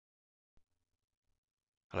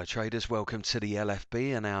Hello traders, welcome to the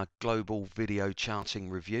LFB and our global video charting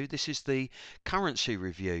review. This is the currency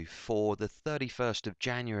review for the 31st of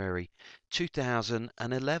January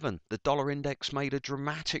 2011. The dollar index made a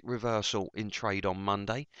dramatic reversal in trade on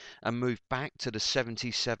Monday and moved back to the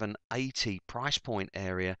 77.80 price point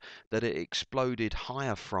area that it exploded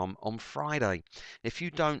higher from on Friday. If you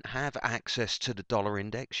don't have access to the dollar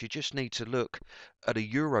index, you just need to look at a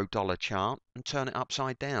euro dollar chart and turn it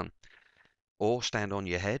upside down or stand on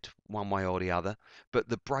your head, one way or the other. But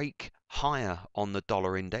the break higher on the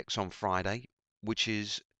dollar index on Friday, which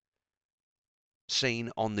is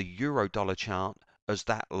seen on the euro dollar chart as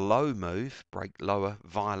that low move, break lower,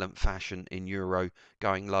 violent fashion in euro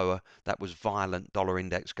going lower, that was violent dollar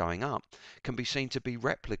index going up, can be seen to be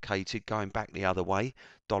replicated going back the other way.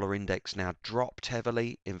 Dollar index now dropped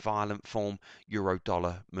heavily in violent form, euro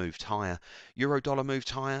dollar moved higher. Euro dollar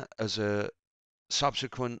moved higher as a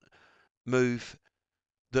subsequent move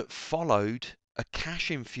that followed a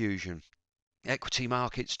cash infusion. Equity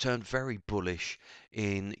markets turned very bullish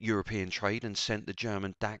in European trade and sent the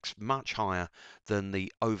German DAX much higher than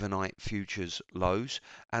the overnight futures lows,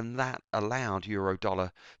 and that allowed euro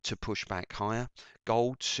dollar to push back higher.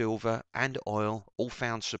 Gold, silver, and oil all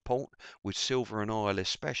found support, with silver and oil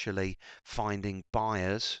especially finding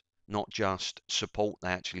buyers. Not just support, they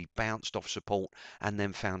actually bounced off support and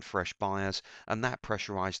then found fresh buyers, and that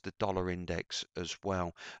pressurized the dollar index as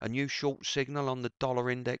well. A new short signal on the dollar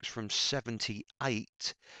index from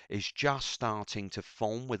 78 is just starting to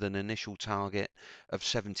form with an initial target of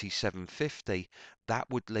 77.50. That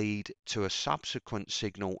would lead to a subsequent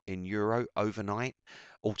signal in euro overnight.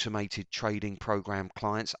 Automated trading program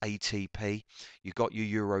clients, ATP. You got your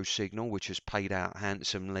euro signal, which has paid out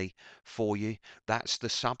handsomely for you. That's the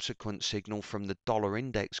subsequent signal from the dollar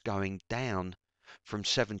index going down from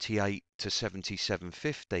 78 to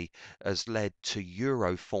 77.50 has led to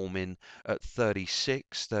euro forming at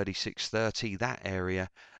 36, 36.30, that area,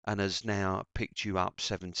 and has now picked you up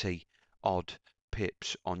 70 odd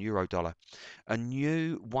pips on euro dollar. A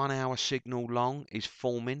new 1 hour signal long is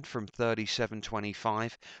forming from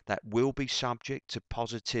 37.25 that will be subject to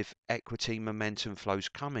positive equity momentum flows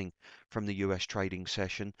coming from the US trading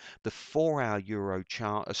session. The 4 hour euro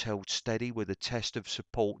chart has held steady with a test of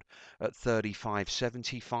support at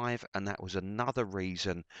 35.75, and that was another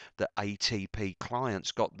reason that ATP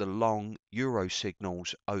clients got the long euro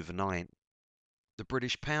signals overnight. The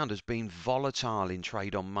British pound has been volatile in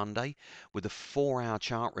trade on Monday, with the 4 hour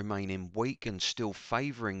chart remaining weak and still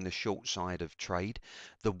favouring the short side of trade.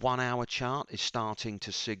 The 1 hour chart is starting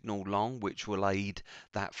to signal long, which will aid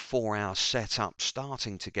that 4 hour setup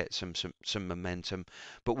starting to get some momentum,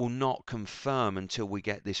 but will not confirm until we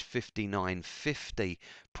get this 59.50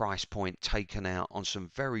 price point taken out on some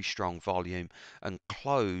very strong volume and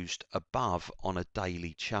closed above on a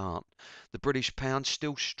daily chart. The British pound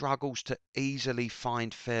still struggles to easily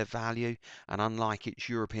find fair value, and unlike its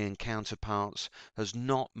European counterparts, has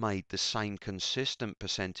not made the same consistent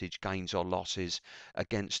percentage gains or losses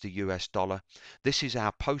against the US dollar. This is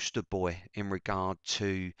our poster boy in regard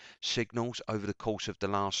to signals over the course of the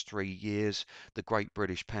last 3 years. The Great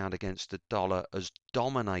British Pound against the dollar has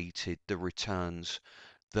dominated the returns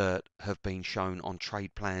that have been shown on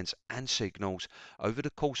trade plans and signals. Over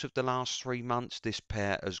the course of the last 3 months, this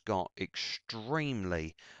pair has got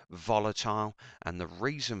extremely volatile, and the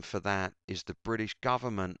reason for that is the British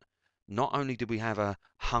government. Not only did we have a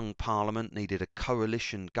hung parliament, needed a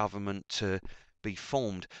coalition government to be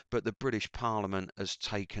formed, but the British Parliament has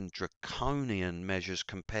taken draconian measures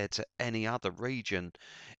compared to any other region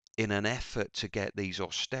in an effort to get these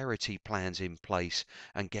austerity plans in place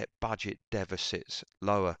and get budget deficits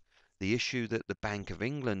lower. The issue that the Bank of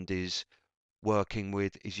England is working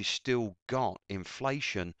with is you still got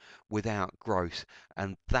inflation without growth,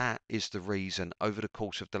 and that is the reason over the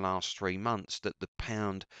course of the last 3 months that the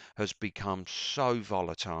pound has become so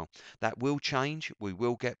volatile. That will change. We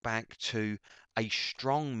will get back to a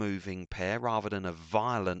strong moving pair rather than a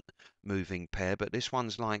violent moving pair, but this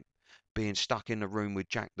one's like being stuck in a room with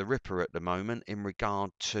Jack the Ripper at the moment in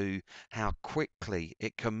regard to how quickly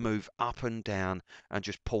it can move up and down and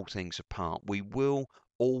just pull things apart. We will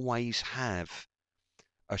always have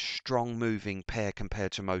a strong moving pair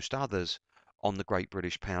compared to most others on the Great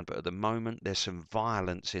British Pound, but at the moment there's some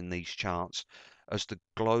violence in these charts as the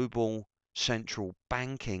global central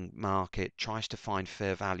banking market tries to find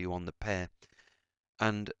fair value on the pair.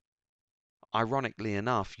 And ironically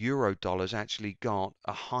enough, euro dollar's actually got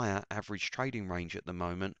a higher average trading range at the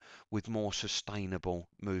moment with more sustainable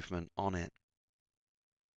movement on it.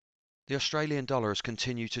 The Australian dollar has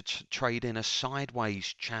continued to trade in a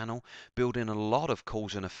sideways channel, building a lot of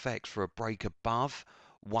cause and effect for a break above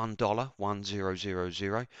 $1,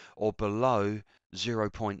 1000, or below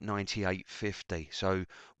 0.9850. So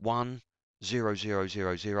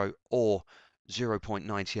 10000 or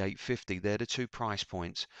 0.9850. They're the two price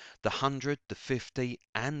points. The 100, the 50,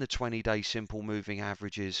 and the 20-day simple moving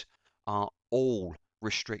averages are all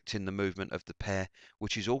restricting the movement of the pair,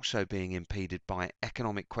 which is also being impeded by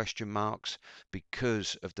economic question marks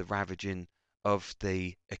because of the ravaging of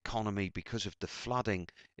the economy, because of the flooding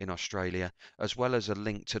in Australia, as well as a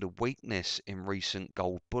link to the weakness in recent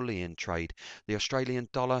gold bullion trade. The Australian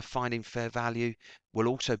dollar finding fair value will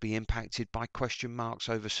also be impacted by question marks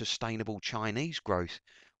over sustainable Chinese growth,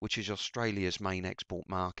 which is Australia's main export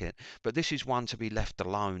market. But this is one to be left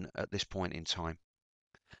alone at this point in time.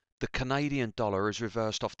 The Canadian dollar has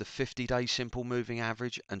reversed off the 50-day simple moving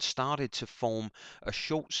average and started to form a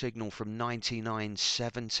short signal from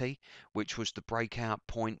 99.70, which was the breakout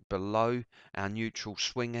point below our neutral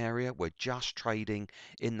swing area. We're just trading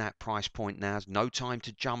in that price point now. There's no time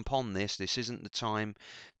to jump on this. This isn't the time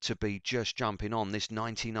to be just jumping on. This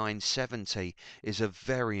 99.70 is a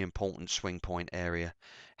very important swing point area.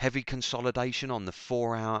 Heavy consolidation on the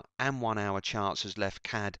 4-hour and 1-hour charts has left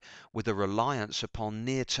CAD with a reliance upon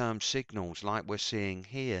near-term signals like we're seeing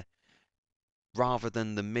here, rather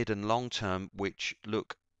than the mid and long term, which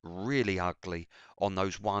look really ugly on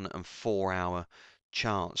those 1 and 4-hour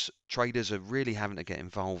charts. Traders are really having to get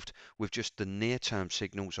involved with just the near-term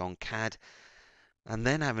signals on CAD and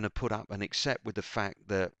then having to put up and accept with the fact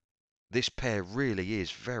that this pair really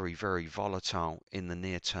is very, very volatile in the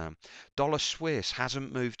near term. Dollar Swiss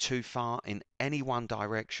hasn't moved too far in any one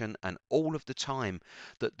direction, and all of the time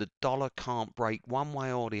that the dollar can't break one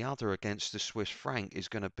way or the other against the Swiss franc is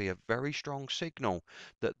going to be a very strong signal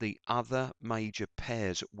that the other major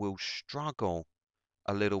pairs will struggle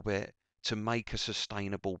a little bit to make a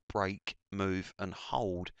sustainable break, move, and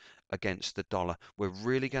hold against the dollar. We're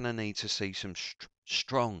really going to need to see some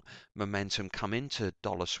strong momentum come into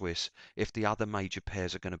dollar Swiss if the other major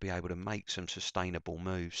pairs are going to be able to make some sustainable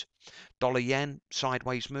moves. Dollar yen,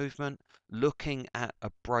 sideways movement, looking at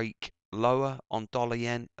a break lower on dollar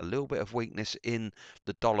yen. A little bit of weakness in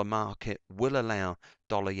the dollar market will allow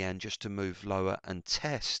dollar yen just to move lower and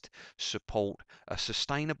test support. A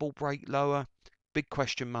sustainable break lower, big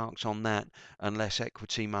question marks on that unless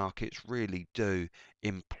equity markets really do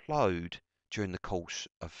implode during the course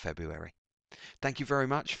of February. Thank you very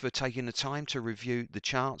much for taking the time to review the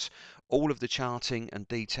charts. All of the charting and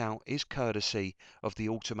detail is courtesy of the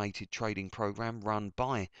automated trading program run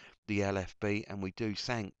by the LFB, and we do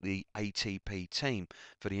thank the ATP team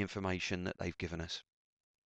for the information that they've given us.